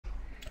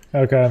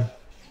Okay.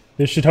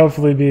 This should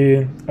hopefully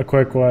be a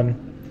quick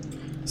one.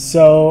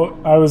 So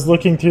I was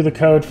looking through the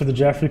code for the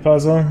Geoffrey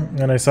puzzle,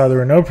 and I saw there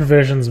were no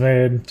provisions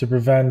made to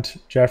prevent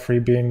Geoffrey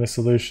being the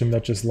solution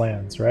that just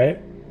lands, right?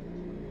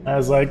 I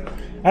was like,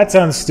 that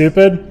sounds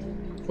stupid.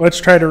 Let's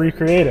try to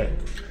recreate it.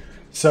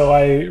 So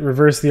I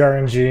reversed the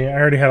RNG. I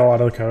already had a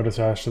lot of the code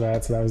attached to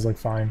that, so that was like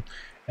fine.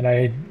 And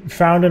I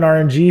found an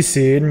RNG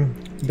seed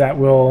that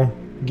will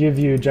give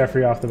you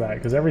Geoffrey off the bat,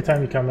 because every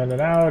time you come in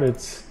and out,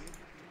 it's,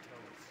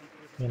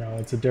 you know,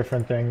 it's a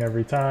different thing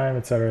every time,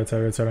 etc.,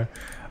 etc., etc.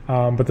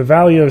 But the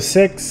value of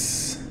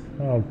 6,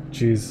 oh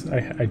geez,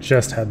 I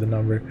just had the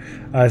number,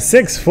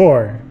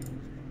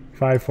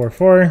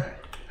 64544,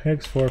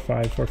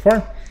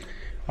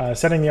 64544.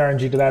 Setting the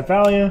RNG to that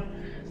value,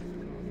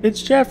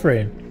 it's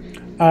Geoffrey.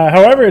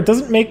 However, it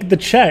doesn't make the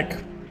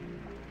check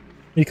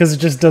because it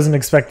just doesn't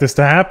expect this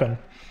to happen.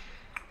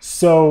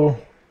 So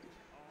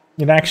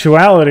in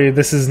actuality,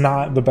 this is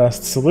not the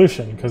best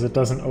solution because it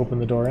doesn't open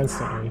the door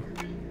instantly.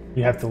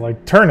 You have to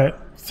like turn it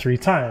 3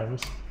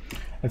 times.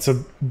 And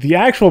so the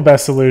actual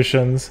best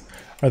solutions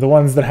are the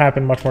ones that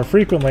happen much more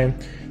frequently,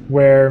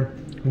 where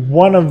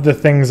one of the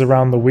things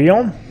around the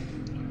wheel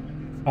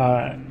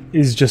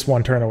is just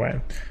 1 turn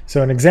away.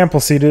 So an example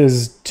seed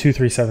is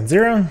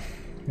 2370.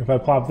 If I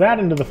plop that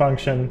into the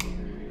function,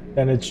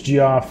 then it's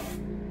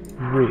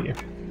GEOFFREY.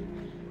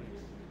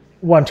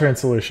 1 turn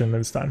solution,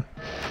 and it's done.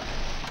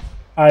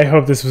 I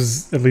hope this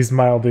was at least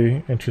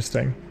mildly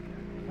interesting.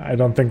 I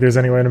don't think there's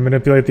any way to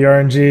manipulate the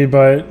RNG,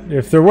 but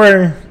if there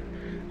were,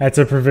 that's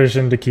a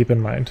provision to keep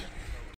in mind.